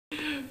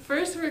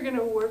First, we're going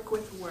to work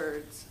with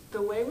words.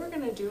 The way we're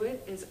going to do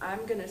it is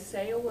I'm going to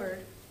say a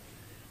word.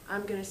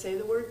 I'm going to say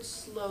the word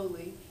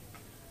slowly.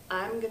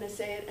 I'm going to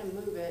say it and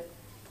move it,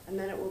 and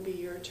then it will be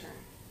your turn.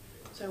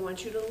 So I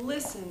want you to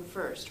listen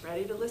first.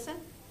 Ready to listen?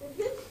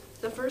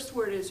 The first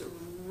word is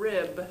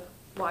rib.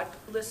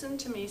 Listen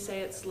to me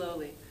say it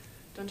slowly.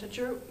 Don't touch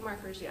your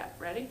markers yet.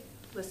 Ready?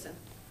 Listen.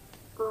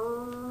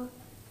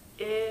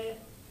 B.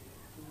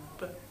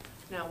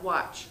 Now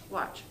watch.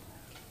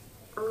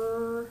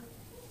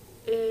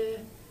 B.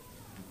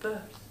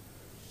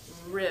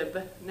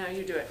 Rib. Now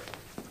you do it.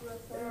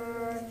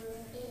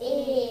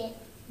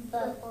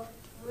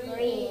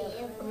 Rib.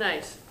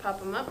 Nice. Pop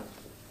them up.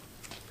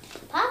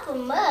 Pop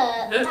them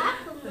up.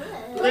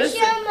 Push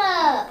Listen. them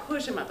up.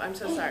 Push them up. I'm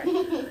so sorry.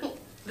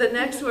 The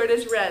next word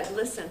is red.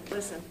 Listen.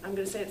 I'm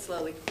going to say it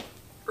slowly.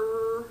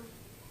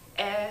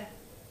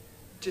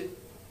 D.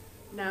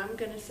 Now I'm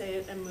going to say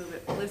it and move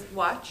it.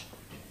 Watch.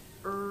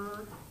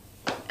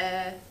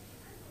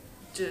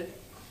 D.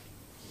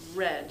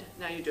 Red.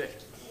 Now you do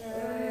it.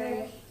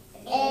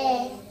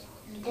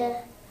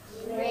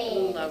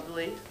 Red.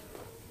 Lovely.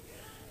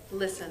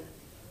 Listen.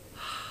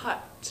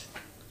 Hut.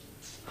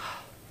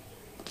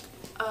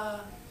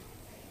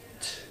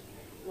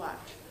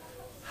 Watch.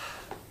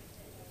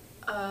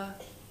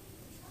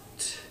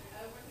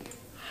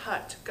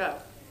 Hut. Go.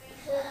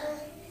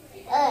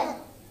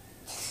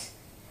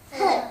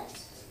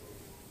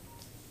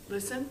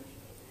 Listen.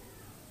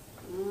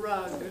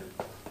 Rug.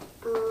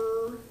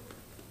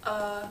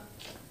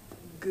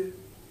 G.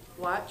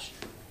 Watch.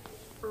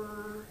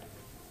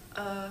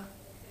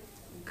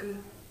 G.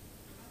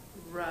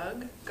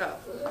 Rug. Go.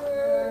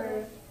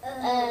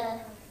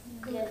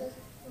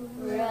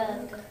 Rug.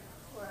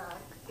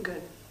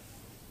 Good.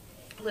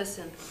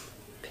 Listen.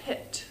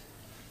 Pit.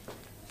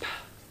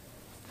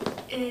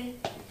 P.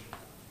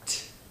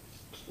 T.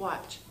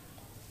 Watch.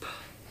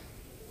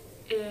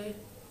 P.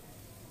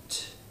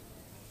 T.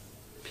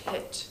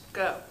 Pit.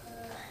 Go.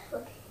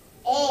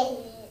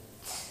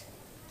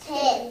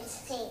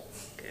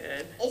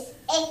 Good.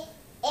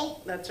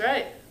 That's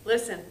right.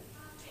 Listen.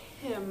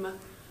 Him.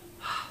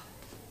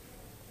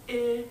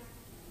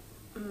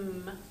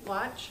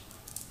 Watch.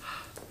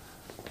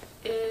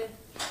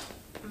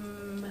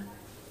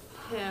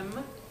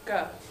 Him.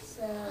 Go.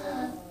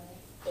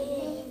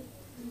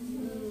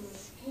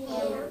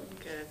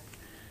 Good.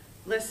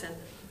 Listen.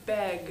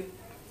 Beg.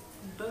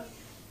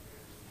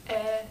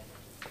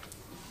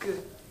 G.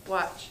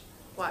 Watch.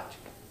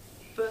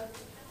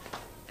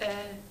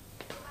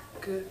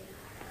 G.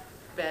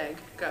 Beg.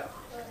 Go.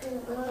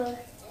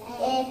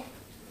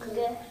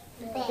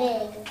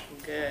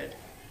 Good.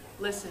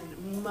 Listen.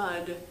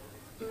 Mud.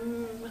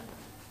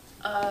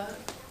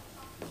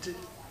 D.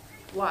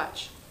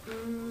 Watch.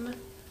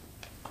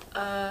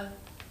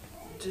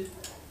 D.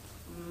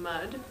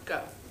 Mud.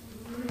 Go.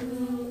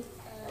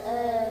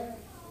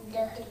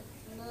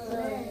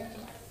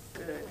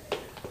 Good.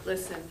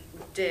 Listen.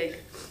 Dig.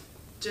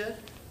 D.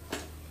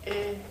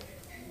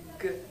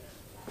 G.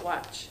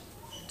 Watch.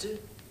 D.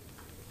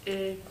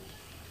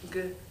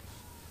 G.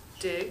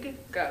 Dig.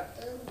 Go.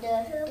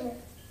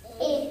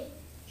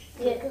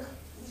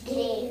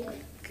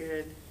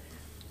 Good.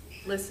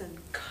 Listen.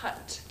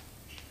 Cut.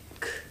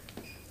 K.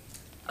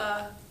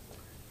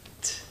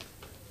 T.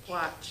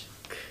 Watch.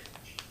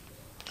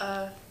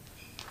 K.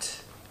 T.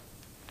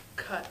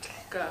 Cut.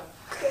 Go.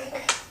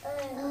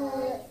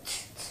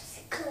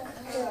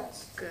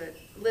 Good.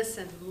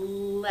 Listen.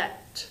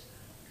 Let.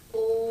 T.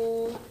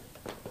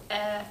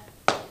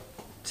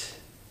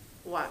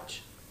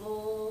 Watch.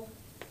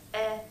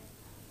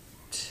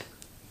 T.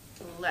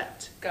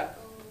 Let. Go.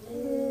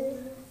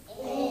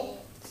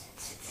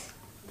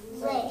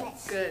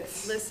 Good.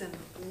 Listen.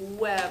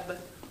 Web.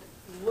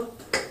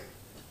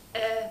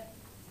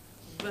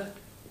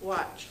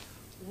 Watch.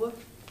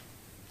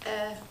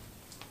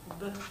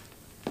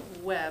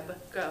 Web.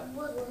 Go.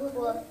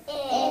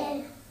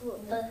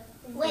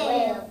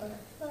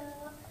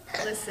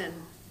 Listen.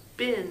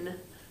 Bin.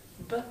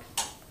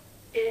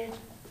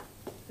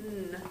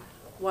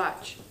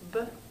 Watch.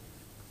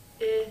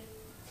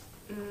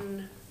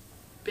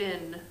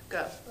 Bin.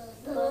 Go.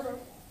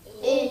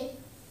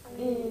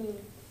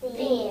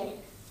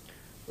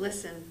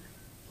 Listen.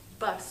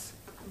 Bus.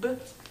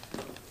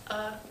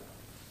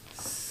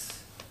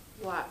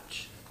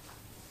 Watch.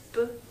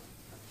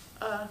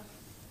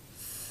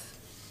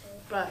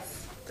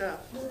 Bus. Go.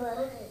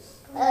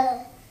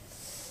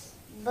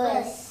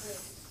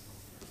 Bus.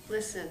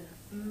 Listen.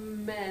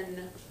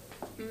 Men.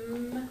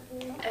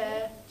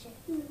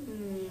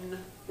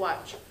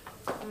 Watch.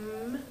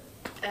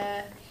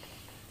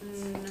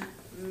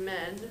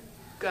 Men.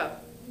 Go.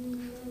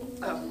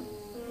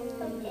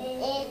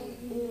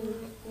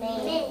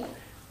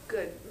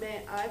 Good.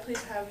 May I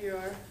please have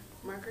your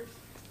markers?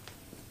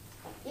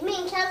 You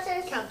mean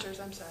counters? Counters,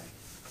 I'm sorry.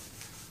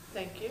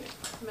 Thank you,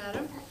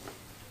 madam.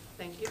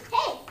 Thank you.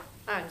 Hey!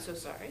 I'm so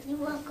sorry. You're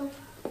welcome.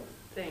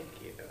 Thank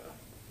you.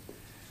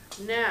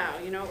 Now,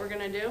 you know what we're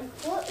going to do?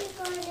 What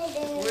are we going to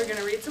do? We're going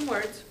to read some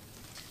words.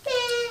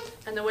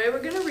 And the way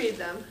we're going to read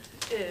them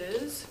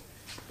is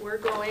we're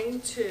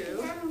going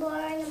to I'm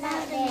boring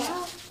about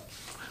that.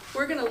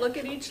 look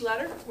at each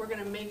letter. We're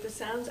going to make the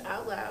sounds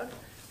out loud,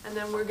 and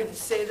then we're going to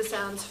say the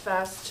sounds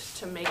fast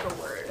to make a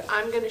word.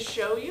 I'm going to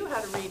show you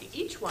how to read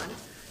each one,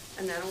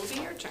 and then it will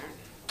be your turn.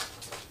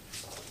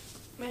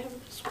 May I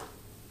have this one?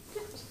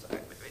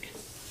 Sorry, baby.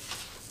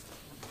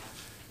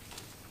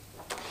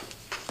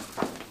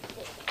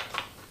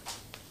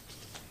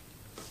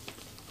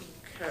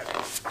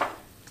 Okay.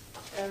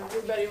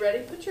 Everybody ready?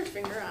 Put your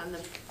finger on the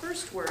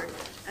first word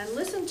and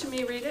listen to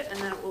me read it, and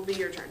then it will be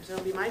your turn. So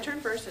it'll be my turn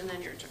first and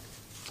then your turn.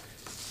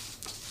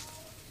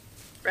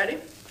 Ready?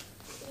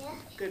 Yeah.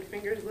 Good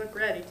fingers look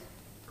ready.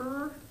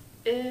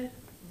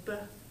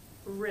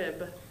 Rib.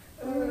 Rib.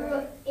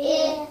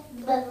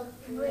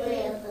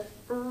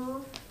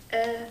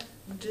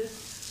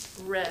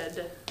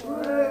 Red.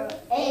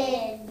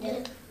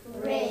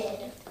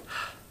 Red.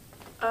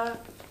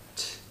 Hut.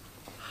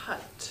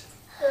 Hut.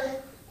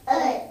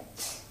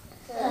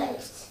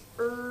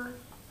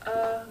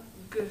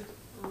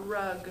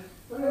 Rug.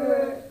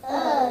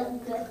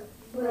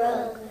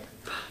 Rug.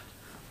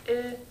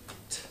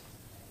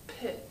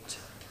 Pit.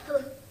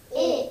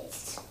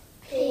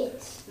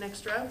 Pit.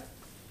 Next row.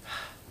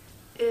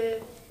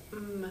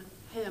 Him.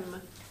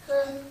 Him.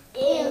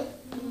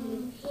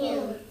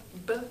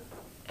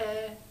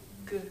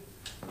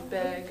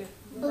 Beg.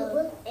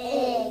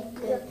 Egg.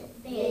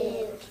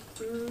 Big.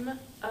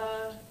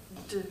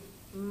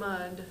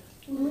 Mud.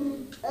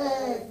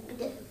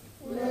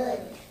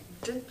 Mud.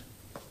 Dig.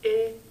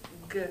 Egg.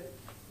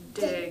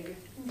 Dig.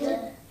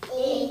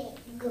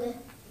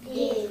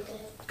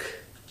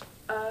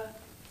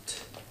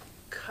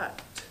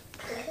 Cut.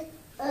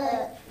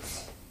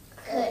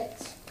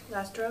 Cut.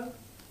 Last row.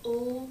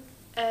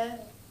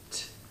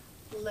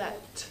 Let.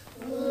 Let.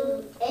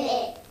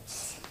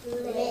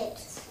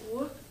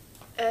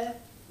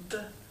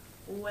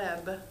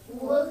 Web.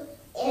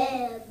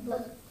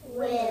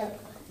 Web.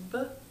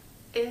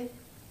 Bin.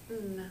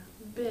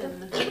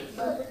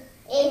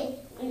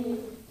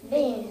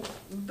 Bin.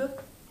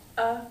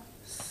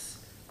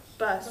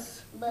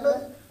 Bus.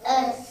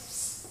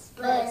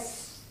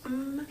 Bus.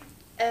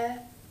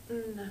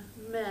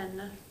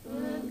 Men.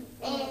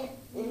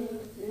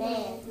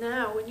 Man.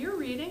 Now, when you're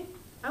reading,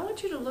 I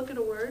want you to look at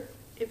a word.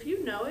 If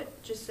you know it,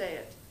 just say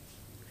it.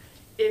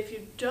 If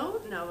you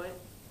don't know it,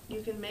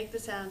 you can make the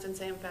sounds and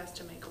say them fast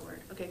to make a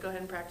word. Okay, go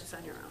ahead and practice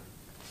on your own.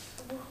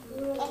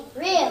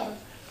 Rib.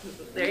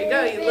 There you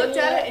go. You looked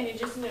at it and you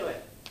just knew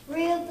it.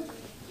 Rib.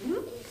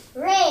 Mhm.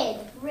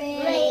 Red.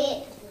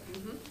 Red.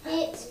 Mhm.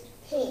 Pit.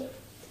 Pit.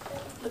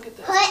 Look at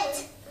this.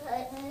 Cut.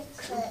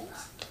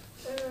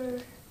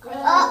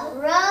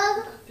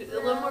 Rug. A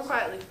little more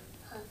quietly.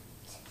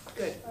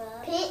 Good.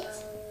 Pit.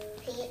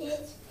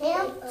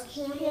 Him.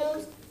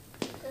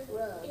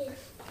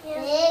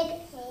 Egg.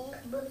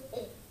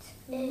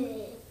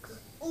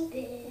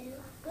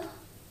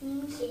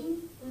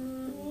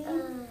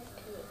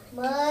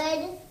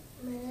 Mud.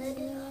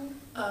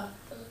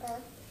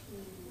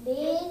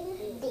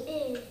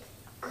 Big.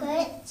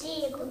 Cut.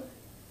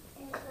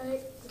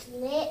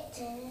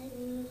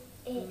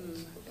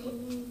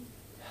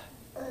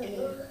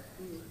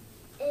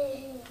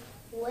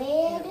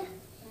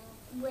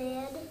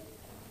 Wed.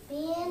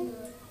 Bin.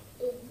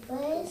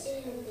 Bus.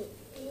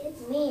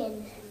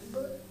 Men.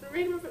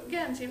 Read them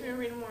again. See if you can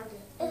read them more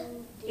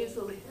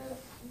easily.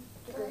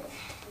 You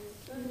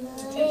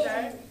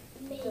tired?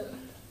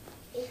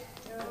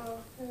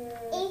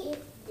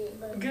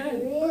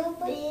 Good.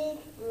 Big.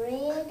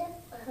 Red.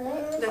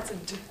 Hut. That's a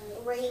D.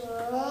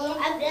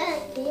 I'm done.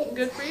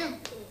 Good for you.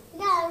 You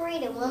gotta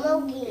read it one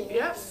more again.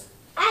 Yep.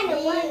 I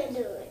don't want to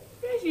do it.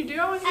 Yes, you do.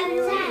 I want to hear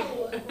you read.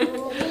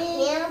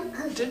 Him.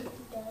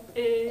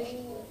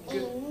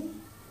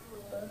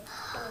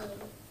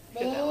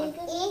 Get that one.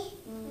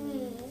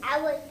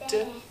 I was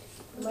there.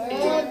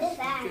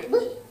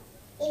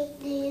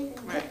 Good.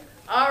 Right.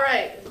 All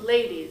right,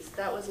 ladies,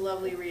 that was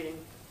lovely reading.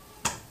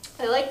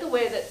 I like the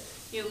way that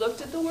you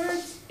looked at the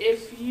words.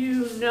 If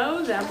you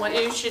know them, what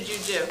should you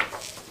do?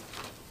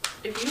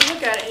 If you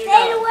look at it and you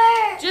Say know the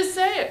word. just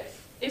say it.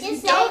 If you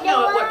Just don't say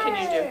know the it, what can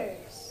you do?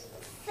 words.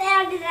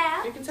 Sound it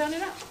out. You can sound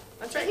it out.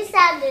 That's right. You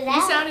sound it out.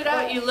 You sound it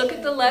out. You look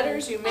at the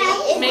letters. You make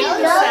If the you know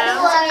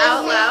sounds words,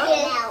 out make loud,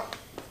 it out.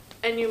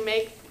 and you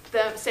make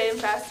them say them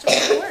fast to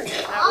make the words.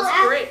 That was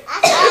great.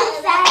 I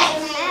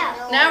sound it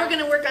out. Now we're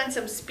going to work on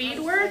some speed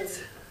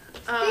words.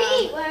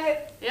 Speed word.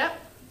 Yep.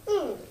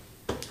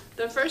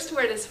 The first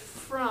word is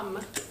from.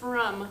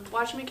 From.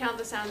 Watch me count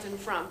the sounds in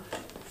from.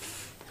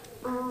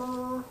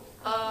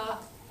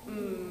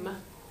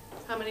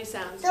 How many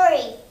sounds?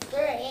 Three.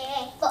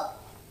 Four.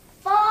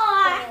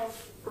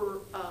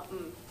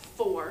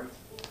 Four.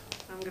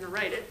 I'm going to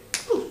write it.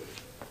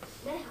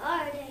 That's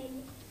hard, ain't it?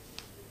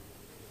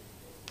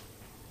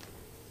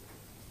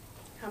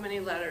 How many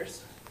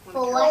letters?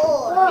 Four.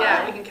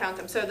 Yeah, we can count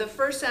them. So the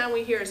first sound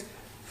we hear is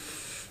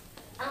f,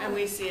 and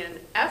we see an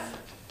F.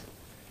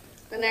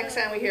 The next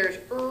sound we hear is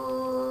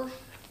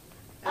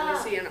and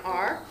we see an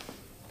R.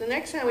 The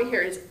next sound we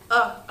hear is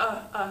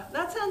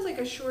That sounds like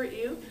a short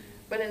U,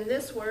 but in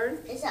this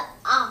word, It's a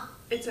ah.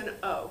 it's an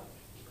O.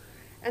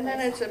 And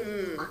then it's a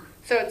M.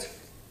 So it's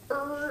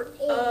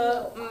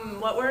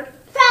what word?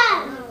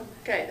 From.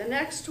 Okay, the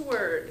next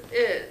word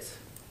is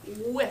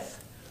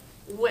with.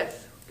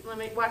 With.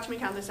 Watch me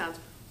count the sounds.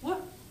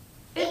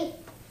 It.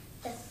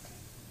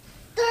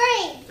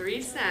 3.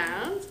 3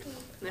 sounds.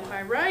 And if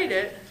I write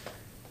it,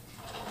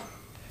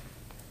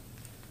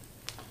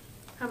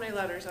 how many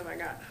letters have I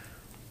got?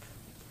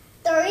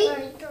 3.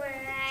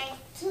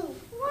 2.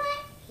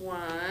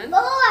 1,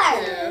 4.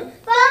 2,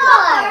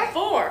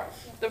 4.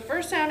 The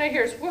first sound I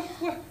hear is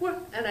woof, woof, woof,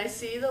 and I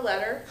see the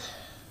letter.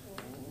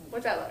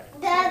 What's that letter?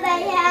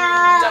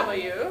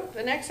 W.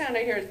 The next sound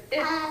I hear is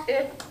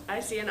if. I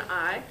see an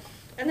I.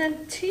 And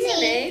then T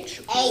and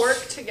H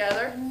work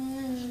together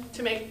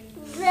to make.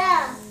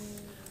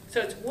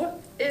 So it's woof,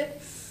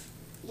 if,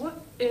 woof,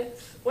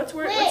 if. What's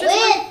word? What's this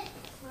word?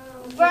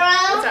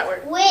 What's that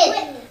word? With.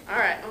 All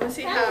right, I'm gonna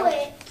see how.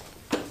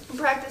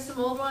 Practice some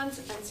old ones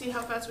and see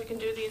how fast we can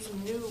do these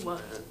new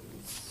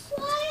ones.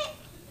 What?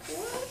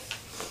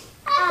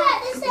 I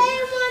got the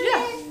same one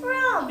as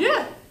from.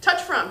 Yeah,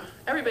 touch from.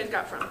 Everybody's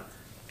got from.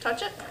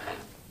 Touch it.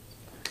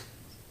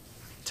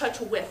 Touch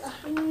with.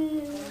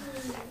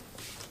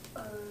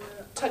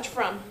 Touch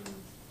from.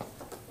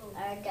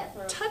 I got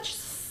from. Touch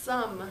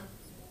some.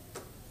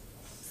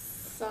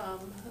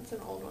 Some. That's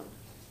an old one.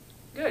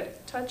 Good.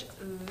 Touch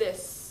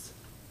this.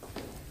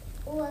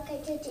 Oh, I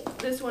can touch it.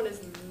 This one is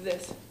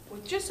this. Well,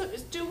 just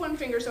do one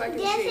finger so I can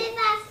This see. is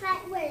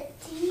that word.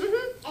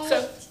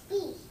 So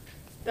T-H-E.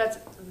 that's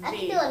I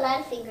can do the. a lot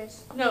of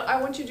fingers. No,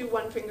 I want you to do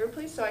one finger,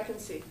 please, so I can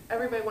see.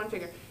 Everybody, one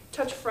finger.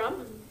 Touch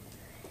from.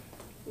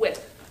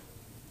 With.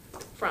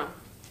 From.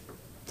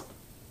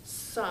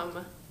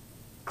 Some.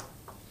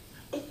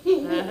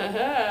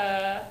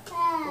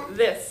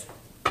 This.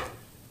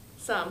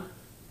 Some.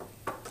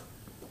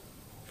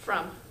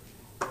 From.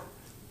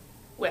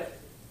 With.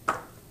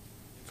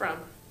 From.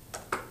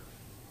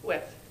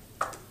 With.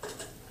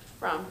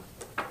 From.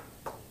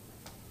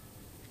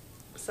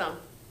 Some.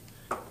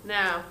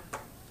 Now,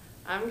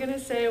 I'm going to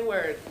say a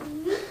word.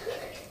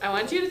 I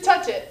want you to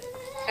touch it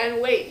and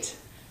wait.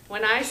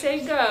 When I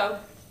say go,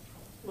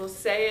 we'll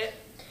say it,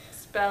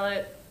 spell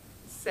it,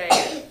 say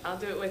it. I'll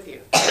do it with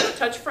you.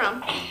 Touch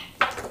from.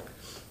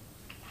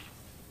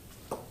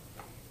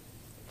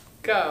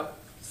 Go.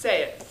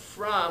 Say it.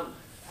 From.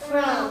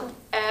 From.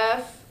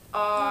 F-R-O-M.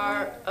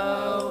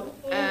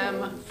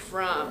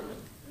 From.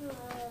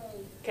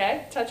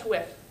 Okay? Touch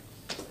with.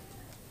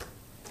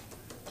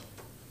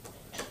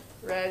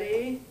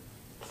 Ready?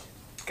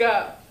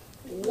 Go.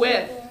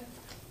 With.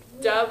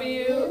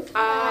 W-I-T-H.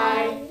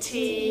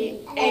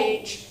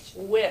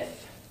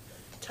 With.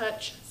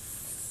 Touch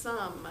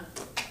some.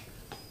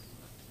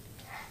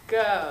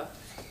 Go.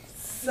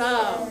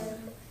 Some.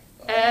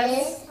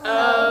 S-O-M-E.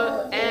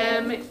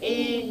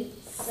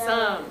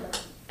 Some.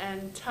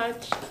 And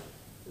touch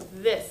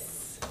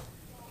this.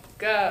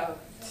 Go.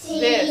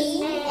 This.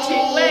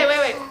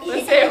 Wait.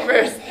 Let's say it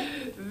first.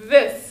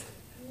 This.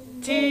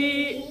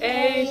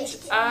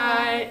 T-H-I-S.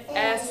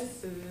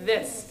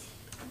 This.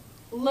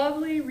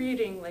 Lovely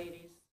reading, ladies.